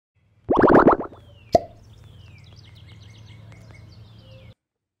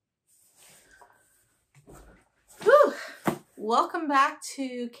welcome back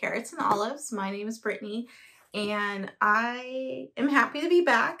to Carrots and Olives. My name is Brittany and I am happy to be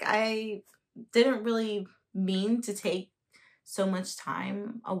back. I didn't really mean to take so much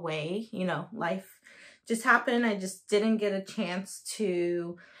time away. You know, life just happened. I just didn't get a chance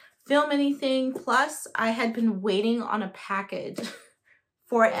to film anything. Plus, I had been waiting on a package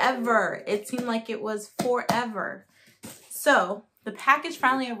forever. It seemed like it was forever. So the package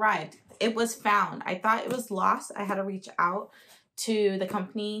finally arrived. It was found. I thought it was lost. I had to reach out to the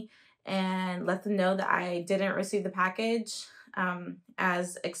company and let them know that I didn't receive the package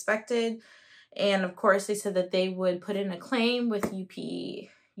as expected. And of course, they said that they would put in a claim with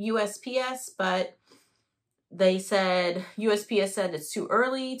USPS, but they said, USPS said it's too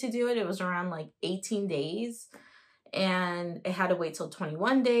early to do it. It was around like 18 days. And it had to wait till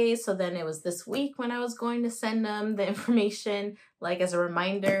 21 days. So then it was this week when I was going to send them the information, like as a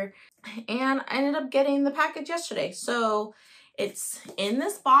reminder. And I ended up getting the package yesterday. So it's in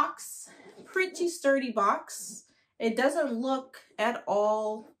this box, pretty sturdy box. It doesn't look at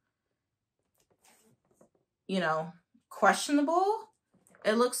all, you know, questionable.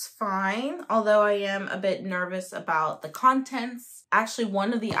 It looks fine, although I am a bit nervous about the contents. Actually,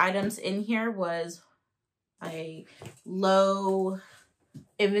 one of the items in here was a low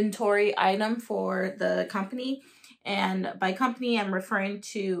inventory item for the company, and by company I'm referring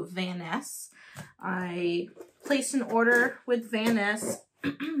to Vanness. I placed an order with Vanness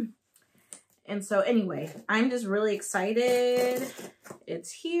and so anyway, I'm just really excited.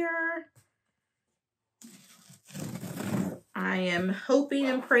 It's here. I am hoping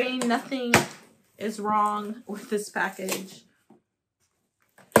and praying nothing is wrong with this package.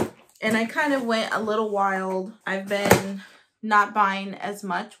 And I kind of went a little wild. I've been not buying as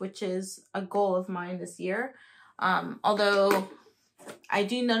much, which is a goal of mine this year. Although I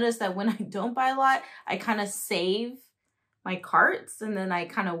do notice that when I don't buy a lot, I kind of save my carts and then I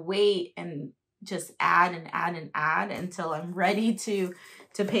kind of wait and just add and add and add until I'm ready to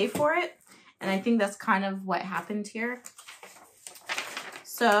pay for it. And I think that's kind of what happened here.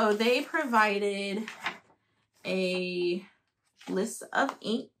 So they provided a list of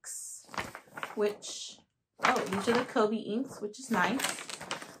inks, which, oh, these are the Kobe inks, which is nice.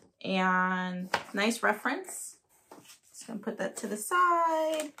 And nice reference. Just gonna put that to the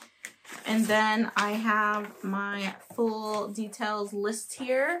side. And then I have my full details list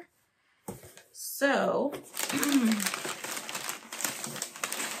here. So,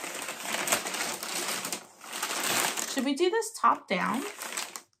 should we do this top down?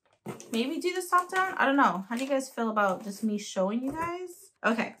 Maybe do this top down? I don't know. How do you guys feel about just me showing you guys?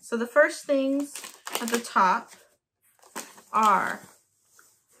 Okay, so the first things at the top are,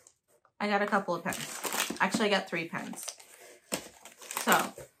 I got a couple of pens. Actually, I got 3 pens.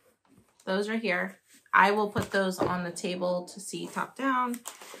 So, those are here. I will put those on the table to see top down.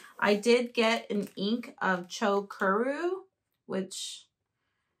 I did get an ink of Chokuru, which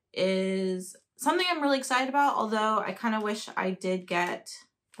is something I'm really excited about, although I kind of wish I did get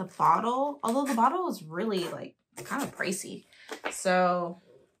the bottle, although the bottle was really like kind of pricey. So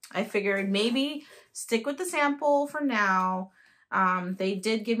I figured maybe stick with the sample for now. They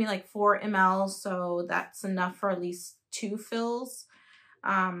did give me like 4 ml, so that's enough for at least 2 fills.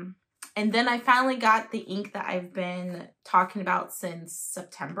 And then I finally got the ink that I've been talking about since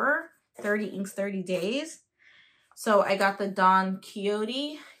September, 30 inks, 30 days. So I got the Don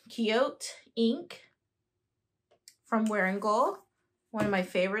Quixote ink from Wearingeul, one of my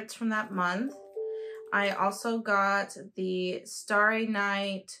favorites from that month. I also got the Starry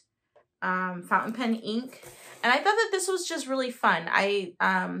Night fountain pen ink, and I thought that this was just really fun.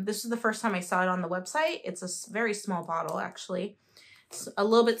 This was the first time I saw it on the website. It's a very small bottle, actually. It's a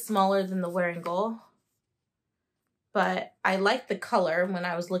little bit smaller than the Wearingeul, but I liked the color when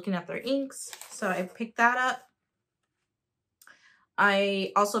I was looking at their inks, so I picked that up.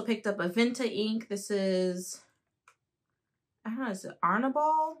 I also picked up a Vinta ink. This is, I don't know, is it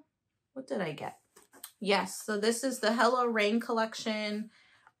Arnabal? What did I get? Yes, so this is the Hello Rain collection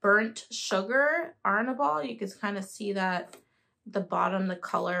Burnt Sugar Arnabal. You can kind of see that the bottom, the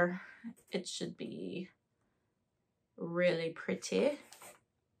color, it should be really pretty.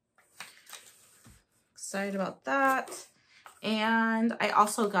 Excited about that. And I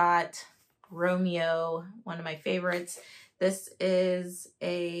also got Romeo, one of my favorites. This is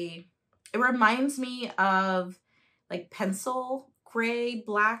it reminds me of like pencil gray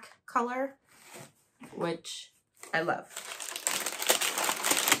black color, which I love.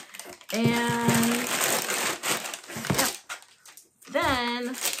 And yeah.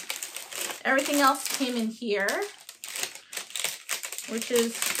 Then everything else came in here, which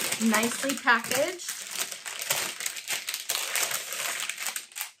is nicely packaged.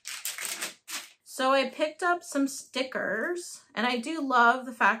 So I picked up some stickers, and I do love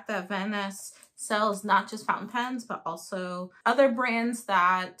the fact that Vanness sells not just fountain pens, but also other brands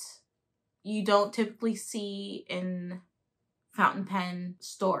that you don't typically see in fountain pen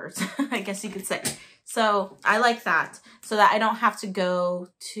stores, I guess you could say. So I like that, so that I don't have to go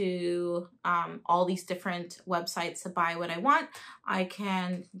to all these different websites to buy what I want. I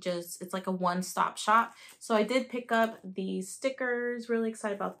can just, it's like a one-stop shop. So I did pick up these stickers, really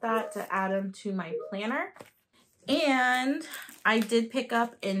excited about that, to add them to my planner. And I did pick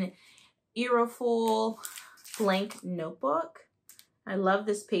up an Aerofoil blank notebook. I love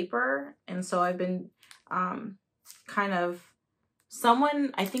this paper, and so I've been kind of,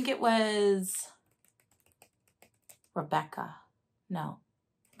 someone, I think it was Rebecca. No,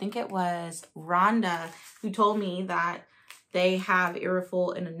 I think it was Rhonda who told me that they have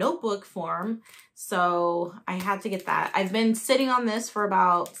Aerofoil in a notebook form. So I had to get that. I've been sitting on this for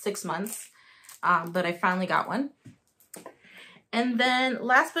about 6 months, but I finally got one. And then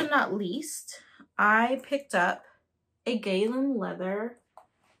last but not least, I picked up a Galen leather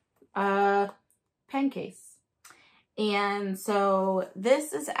pen case. And so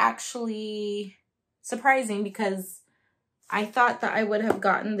this is actually surprising because I thought that I would have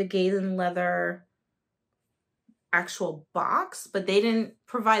gotten the Galen leather actual box, but they didn't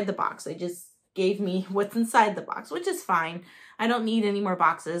provide the box. They just gave me what's inside the box, which is fine. I don't need any more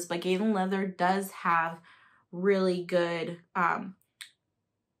boxes, but Galen leather does have really good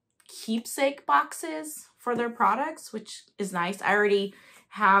keepsake boxes for their products, which is nice. I already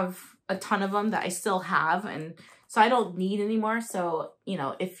have a ton of them that I still have, and so I don't need any more. So, you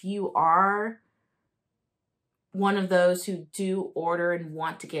know, if you are one of those who do order and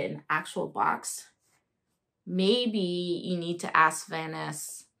want to get an actual box, maybe you need to ask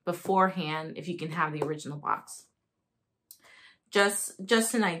Vanness beforehand if you can have the original box.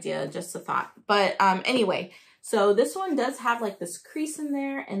 Just an idea, just a thought. But anyway, so this one does have like this crease in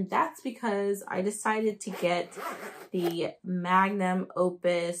there, and that's because I decided to get the Magnum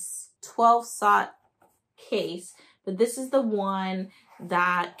Opus 12-Saught case, but this is the one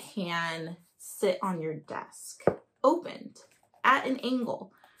that can sit on your desk, opened at an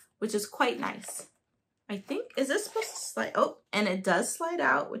angle, which is quite nice. I think, is this supposed to slide? Oh, and it does slide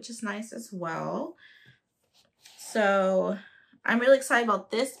out, which is nice as well. So I'm really excited about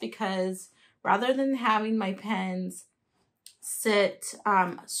this because rather than having my pens sit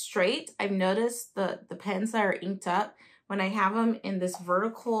straight, I've noticed the pens that are inked up, when I have them in this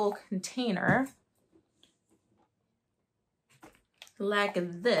vertical container, like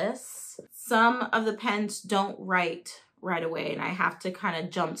this, some of the pens don't write right away, and I have to kind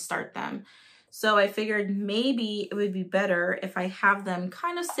of jump start them. So I figured maybe it would be better if I have them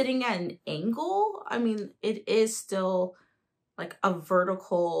kind of sitting at an angle. I mean, it is still like a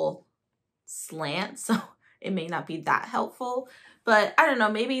vertical slant, so it may not be that helpful, but I don't know,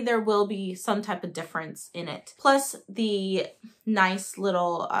 maybe there will be some type of difference in it. Plus the nice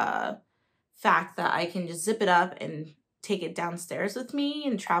little fact that I can just zip it up and take it downstairs with me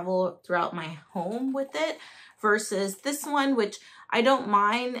and travel throughout my home with it, versus this one, which I don't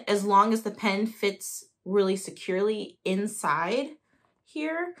mind as long as the pen fits really securely inside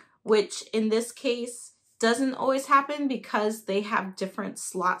here, which in this case doesn't always happen because they have different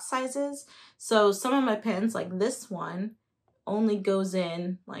slot sizes. So some of my pens, like this one, only goes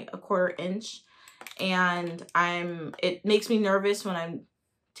in like 1/4 inch, and it makes me nervous when I'm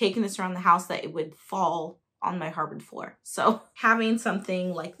taking this around the house that it would fall on my hardwood floor. So having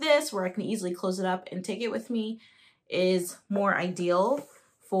something like this where I can easily close it up and take it with me is more ideal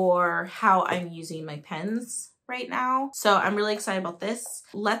for how I'm using my pens right now. So I'm really excited about this.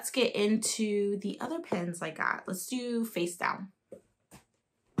 Let's get into the other pens I got. Let's do face down.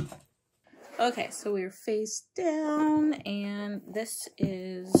 Okay, so we're face down, and this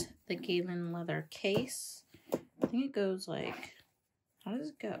is the Galen leather case. I think it goes like, how does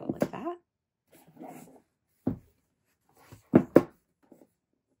it go? Like that?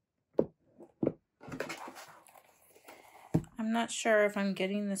 I'm not sure if I'm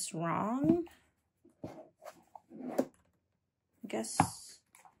getting this wrong. I guess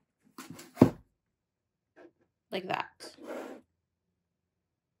like that.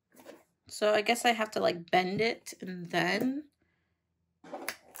 So I guess I have to like bend it, and then,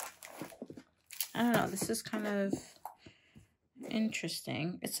 I don't know, this is kind of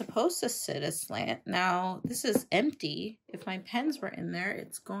interesting. It's supposed to sit aslant. Now this is empty. If my pens were in there,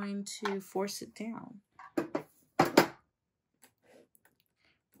 it's going to force it down.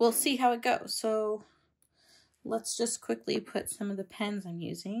 We'll see how it goes. So let's just quickly put some of the pens I'm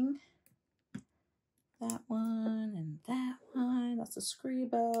using. that one and that one. That's a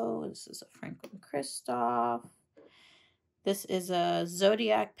Scribo. This is a Franklin Christoph. This is a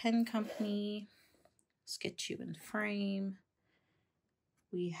Zodiac Pen Company. Let's get you in frame.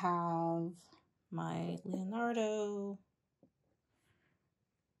 We have my Leonardo.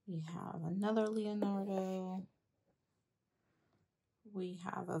 We have another Leonardo. We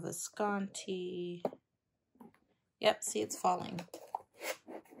have a Visconti. Yep, see, it's falling.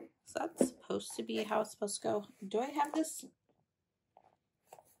 So that's supposed to be how it's supposed to go. Do I have this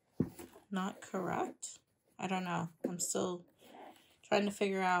not correct? I don't know. I'm still trying to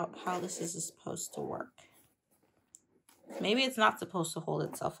figure out how this is supposed to work. Maybe it's not supposed to hold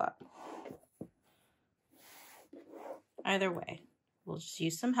itself up. Either way, we'll just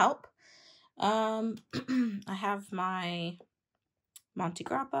use some help. I have my Monte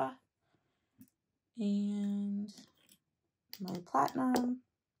Grappa and my Platinum.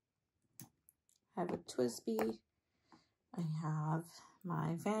 I have a Twisby. I have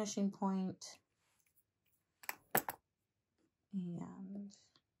my Vanishing Point and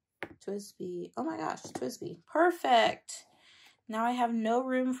Twisby. Oh my gosh, Twisby. Perfect. Now I have no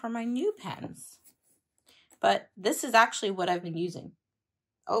room for my new pens. But this is actually what I've been using.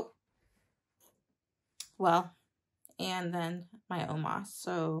 Oh. Well, and then my Omos.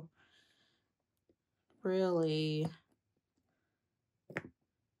 So really, I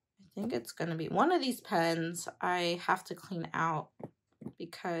think it's going to be one of these pens I have to clean out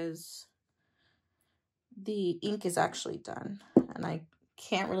because the ink is actually done. And I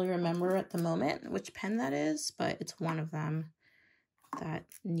can't really remember at the moment which pen that is, but it's one of them that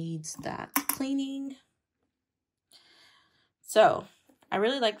needs that cleaning. So I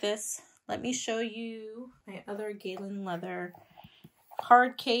really like this. Let me show you my other Galen Leather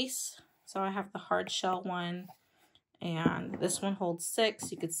hard case. So I have the hard shell one, and this one holds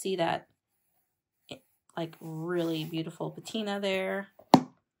 6. You could see that like really beautiful patina there.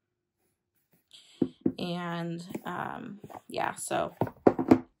 And yeah, so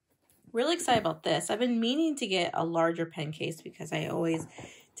really excited about this. I've been meaning to get a larger pen case because I always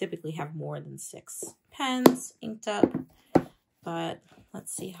typically have more than 6 pens inked up. But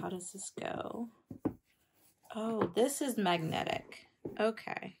let's see, how does this go? Oh, this is magnetic.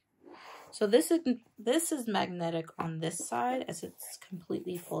 Okay. So this is magnetic on this side as it's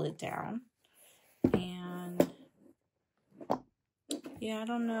completely folded down. And yeah, I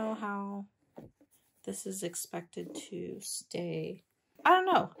don't know how this is expected to stay. I don't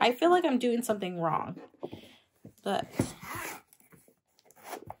know. I feel like I'm doing something wrong. But,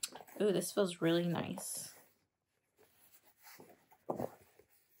 ooh, this feels really nice.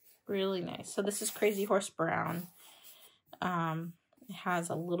 Really nice. So this is Crazy Horse Brown. It has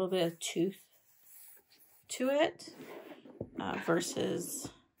a little bit of tooth to it versus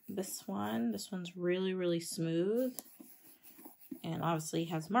this one. This one's really, really smooth. And obviously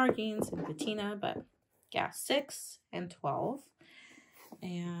has markings and patina, but yeah, 6 and 12.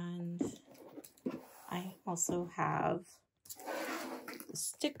 And I also have the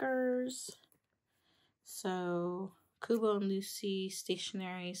stickers. So Kubo and Lucy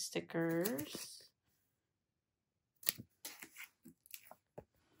stationery stickers.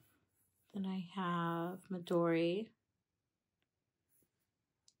 Then I have Midori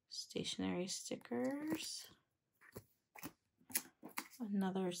stationery stickers.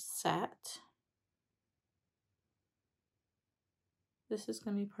 Another set. This is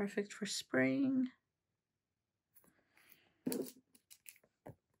going to be perfect for spring.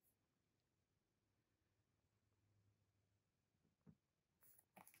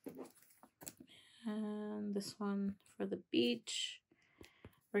 And this one for the beach.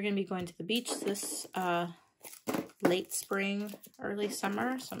 We're going to be going to the beach this late spring, early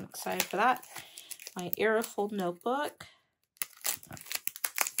summer, so I'm excited for that. My Aerofold notebook.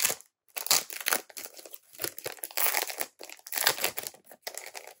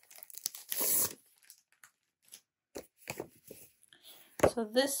 So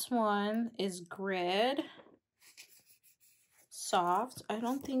this one is grid, soft. I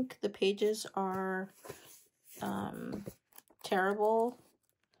don't think the pages are terrible,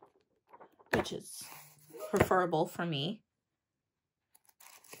 which is preferable for me.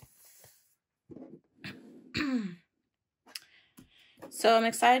 So I'm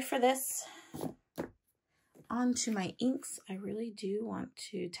excited for this. On to my inks. I really do want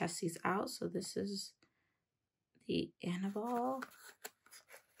to test these out. So this is the Annabelle.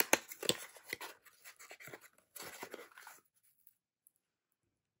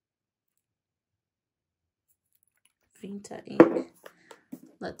 Vinta ink.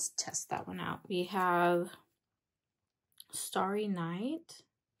 Let's test that one out. We have Starry Night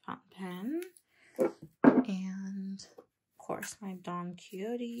fountain pen. And of course my Don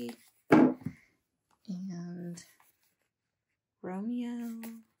Quixote and Romeo.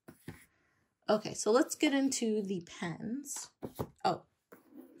 Okay, so let's get into the pens. Oh,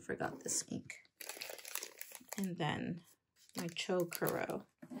 forgot this ink. And then my Chokuro.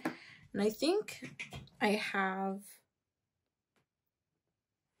 And I think I have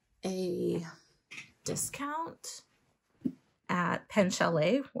a discount at Pen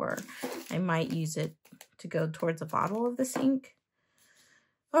Chalet where I might use it to go towards a bottle of this ink.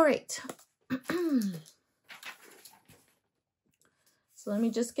 All right. So let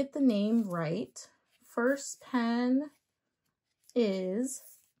me just get the name right. First pen is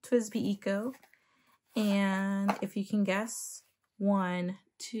TWSBI Eco. And if you can guess, 1,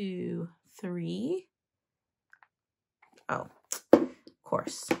 2, 3. Oh, of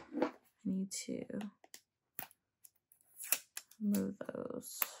course. I need to move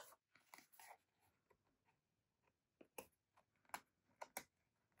those.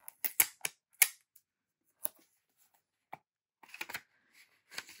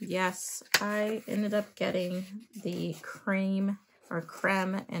 Yes, I ended up getting the creme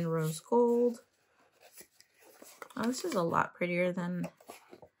and rose gold. Oh, this is a lot prettier than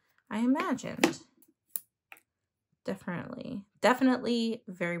I imagined. Definitely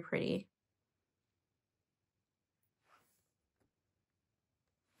very pretty.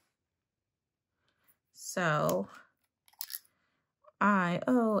 So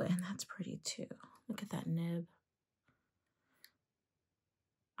oh, and that's pretty too. Look at that nib.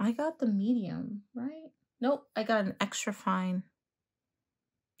 I got the medium, right? Nope, I got an extra fine.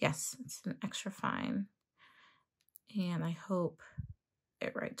 Yes, it's an extra fine. And I hope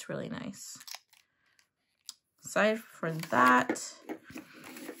it writes really nice. Aside for that,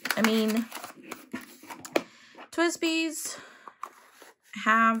 I mean, TWSBIs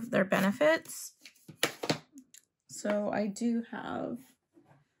have their benefits. So I do have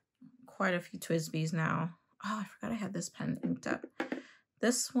quite a few TWSBIs now. Oh, I forgot I had this pen inked up.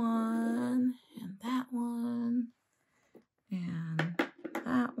 This one, and that one, and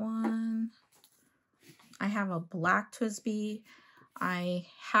that one. I have a black TWSBI. I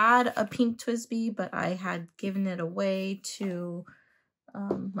had a pink TWSBI, but I had given it away to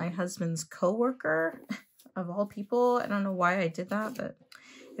my husband's coworker, of all people. I don't know why I did that, but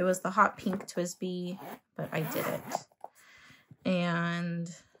it was the hot pink TWSBI, but I did it. And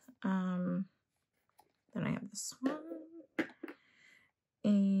then I have this one.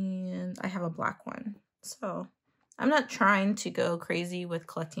 And I have a black one. So I'm not trying to go crazy with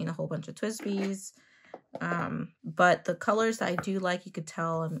collecting a whole bunch of TWSBIs. But the colors that I do like, you could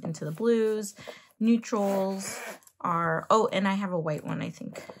tell I'm into the blues. Neutrals are, oh, and I have a white one, I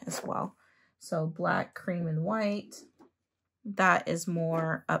think, as well. So black, cream, and white. That is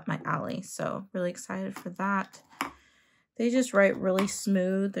more up my alley. So really excited for that. They just write really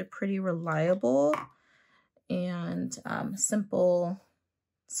smooth. They're pretty reliable. And simple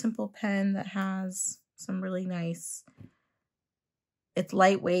pen that has some really nice, it's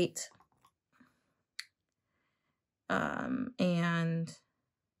lightweight. And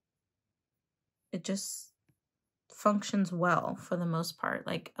it just functions well for the most part.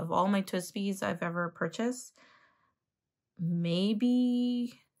 Like, of all my TWSBIs I've ever purchased,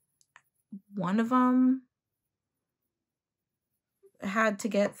 maybe one of them had to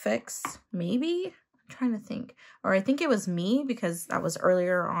get fixed. Maybe. I'm trying to think. Or I think it was me, because that was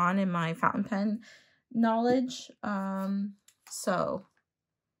earlier on in my fountain pen knowledge. So,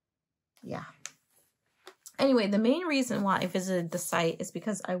 yeah. Anyway, the main reason why I visited the site is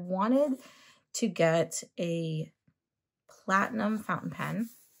because I wanted to get a platinum fountain pen.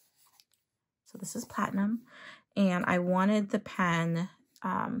 So this is platinum. And I wanted the pen,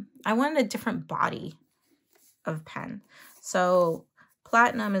 I wanted a different body of pen. So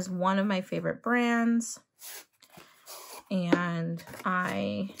platinum is one of my favorite brands. And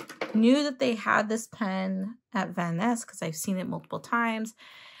I knew that they had this pen at Vanness because I've seen it multiple times.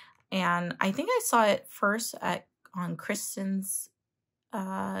 And I think I saw it first on Kristen's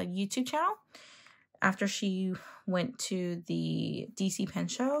YouTube channel after she went to the DC Pen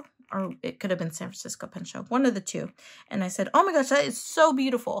Show, or it could have been San Francisco Pen Show, one of the two. And I said, oh my gosh, that is so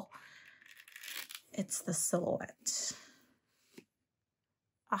beautiful. It's the silhouette.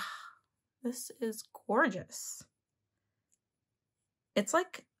 Ah, this is gorgeous. It's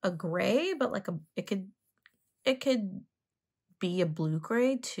like a gray, but like it could be a blue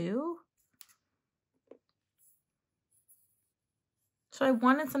gray too. So I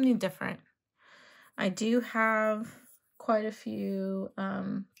wanted something different. I do have quite a few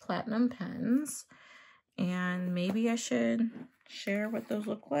platinum pens, and maybe I should share what those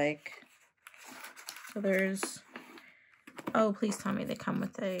look like. So there's, oh, please tell me they come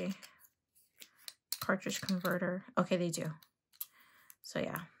with a cartridge converter. Okay, they do. So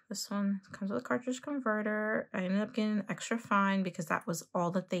yeah, this one comes with a cartridge converter. I ended up getting extra fine because that was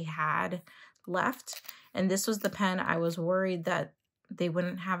all that they had left. And this was the pen I was worried that they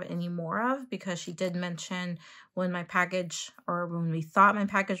wouldn't have any more of, because she did mention when my package, or when we thought my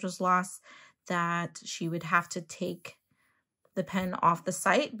package was lost, that she would have to take the pen off the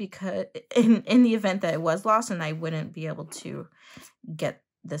site, because in the event that it was lost, and I wouldn't be able to get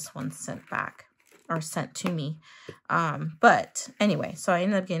this one sent back or sent to me. But anyway, so I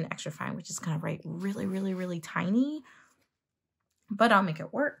ended up getting extra fine, which is kind of really, really, really tiny, but I'll make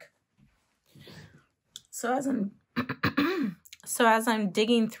it work. So as I'm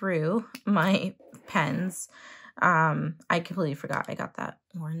digging through my pens, I completely forgot I got that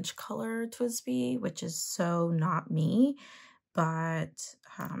orange color TWSBI, which is so not me, but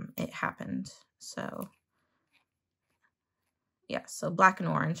it happened. So yeah, so black and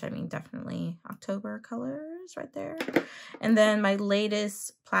orange, I mean, definitely October colors right there. And then my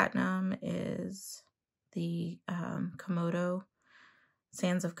latest platinum is the Komodo,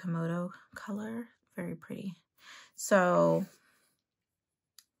 Sands of Komodo color. Very pretty. So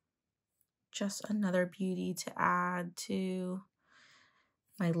just another beauty to add to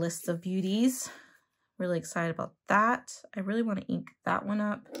my list of beauties. Really excited about that. I really want to ink that one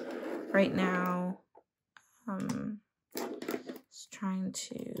up right now. Just trying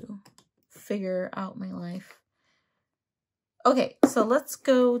to figure out my life. Okay, so let's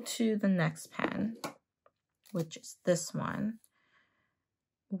go to the next pen, which is this one,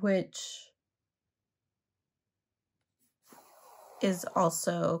 which is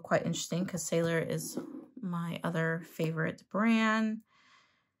also quite interesting because Sailor is my other favorite brand.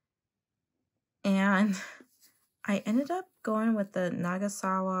 And I ended up going with the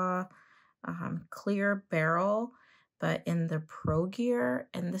Nagasawa clear barrel, but in the Pro Gear.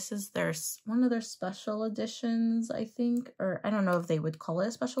 And this is their one of their special editions, I think. Or I don't know if they would call it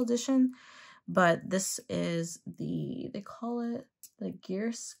a special edition, but this is the, they call it the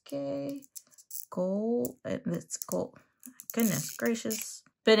Gearske Gold. It's gold. Goodness gracious.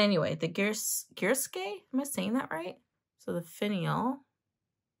 But anyway, the Gearske, am I saying that right? So the finial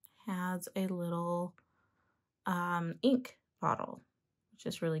has a little ink bottle, which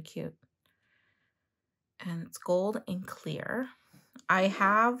is really cute. And it's gold and clear. I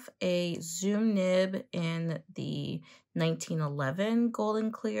have a Zoom nib in the 1911 gold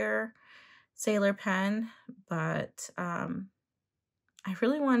and clear Sailor pen, but I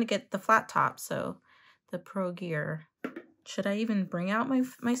really want to get the flat top, so the Pro Gear. Should I even bring out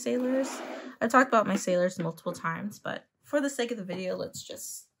my Sailors? I've talked about my Sailors multiple times, but for the sake of the video, let's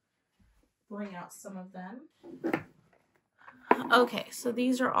just bring out some of them. Okay, so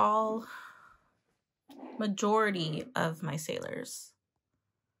these are all majority of my Sailors.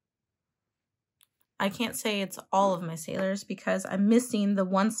 I can't say it's all of my Sailors because I'm missing the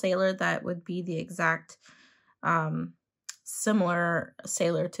one Sailor that would be the exact similar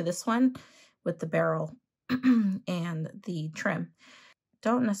Sailor to this one with the barrel and the trim.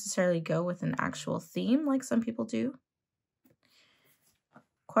 Don't necessarily go with an actual theme like some people do.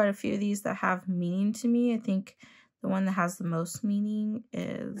 Quite a few of these that have meaning to me. I think the one that has the most meaning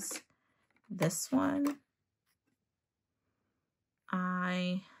is this one.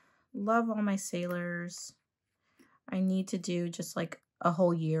 I love all my Sailors. I need to do just like a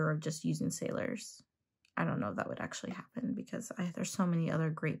whole year of just using Sailors. I don't know if that would actually happen because there's so many other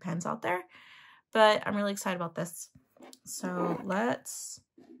great pens out there, but I'm really excited about this. So let's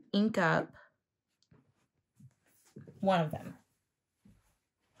ink up one of them.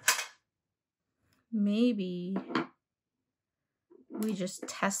 Maybe we just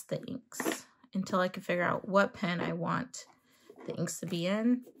test the inks until I can figure out what pen I want the inks to be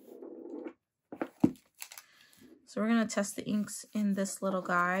in. So we're going to test the inks in this little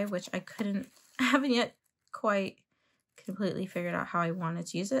guy, which I haven't yet quite completely figured out how I wanted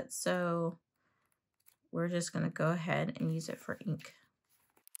to use it. So we're just going to go ahead and use it for ink.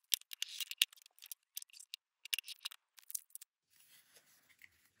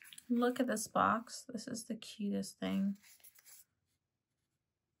 Look at this box. This is the cutest thing.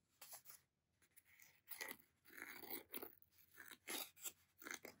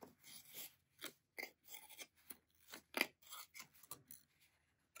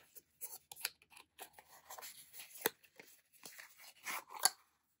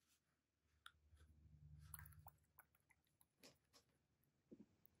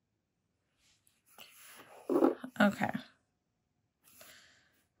 Okay.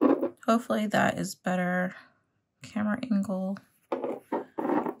 Hopefully that is better camera angle.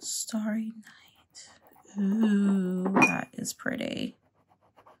 Starry Night. Ooh, that is pretty.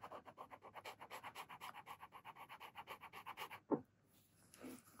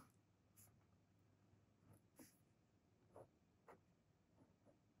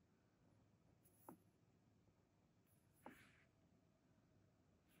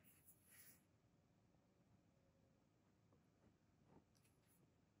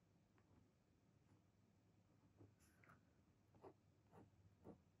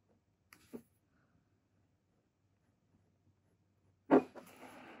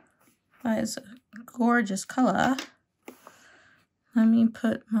 That is a gorgeous color. Let me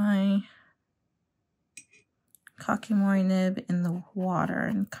put my Kakimori nib in the water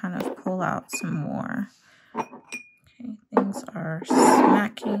and kind of pull out some more. Okay, things are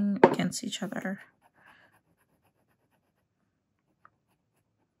smacking against each other.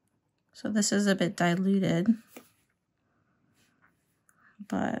 So this is a bit diluted,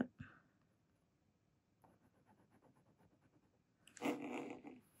 but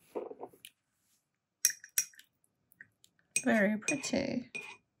very pretty.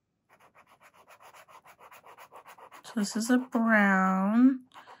 So this is a brown.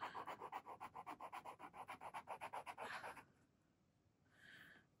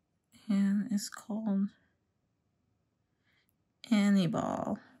 And it's called Annie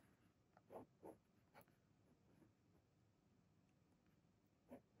Ball.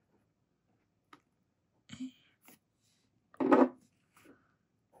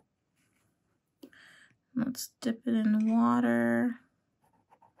 Let's dip it in water,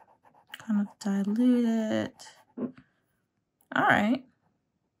 kind of dilute it. All right,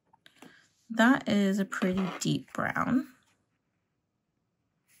 that is a pretty deep brown.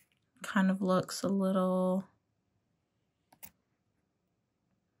 Kind of looks a little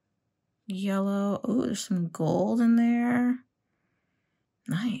yellow. Oh, there's some gold in there.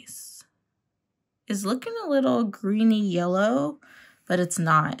 Nice. It's looking a little greeny yellow, but it's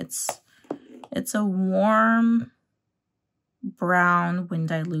not. It's a warm brown when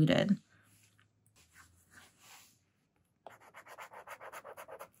diluted.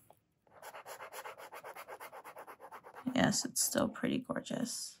 Yes, it's still pretty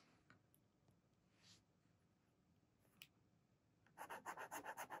gorgeous.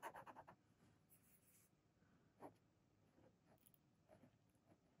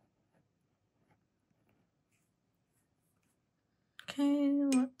 Okay,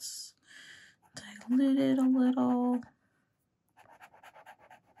 let's dilute it a little.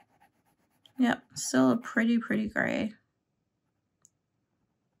 Yep, still a pretty gray.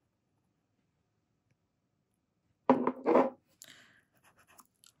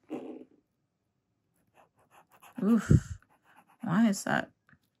 Oof, why is that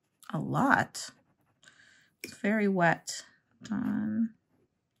a lot? It's very wet. Done.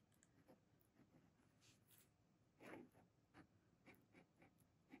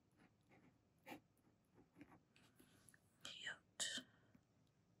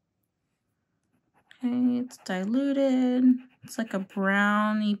 Okay, it's diluted. It's like a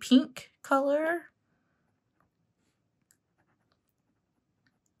browny pink color,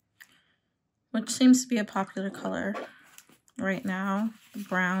 which seems to be a popular color right now.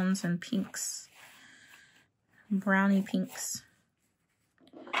 Browns and pinks, browny pinks.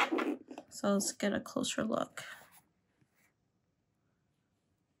 So let's get a closer look.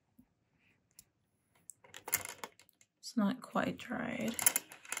 It's not quite dried.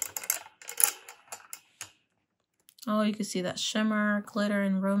 Oh, you can see that shimmer, glitter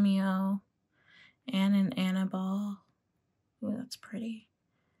in Romeo, and in Annabelle. Ooh, that's pretty.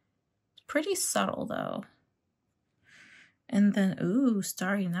 It's pretty subtle though. And then, ooh,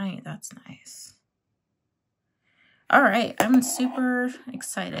 Starry Night, that's nice. All right, I'm super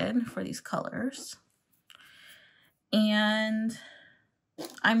excited for these colors. And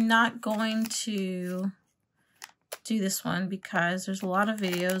I'm not going to do this one because there's a lot of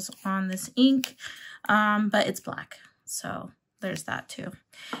videos on this ink. But it's black, so there's that too.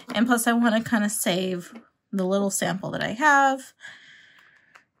 And plus I want to kind of save the little sample that I have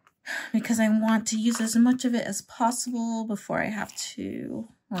because I want to use as much of it as possible before I have to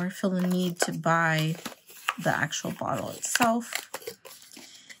or feel the need to buy the actual bottle itself.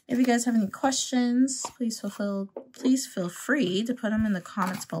 If you guys have any questions, please feel free to put them in the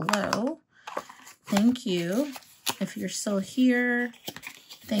comments below. Thank you. If you're still here,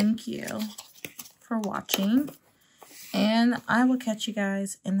 thank you for watching, and I will catch you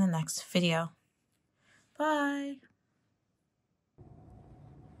guys in the next video. Bye.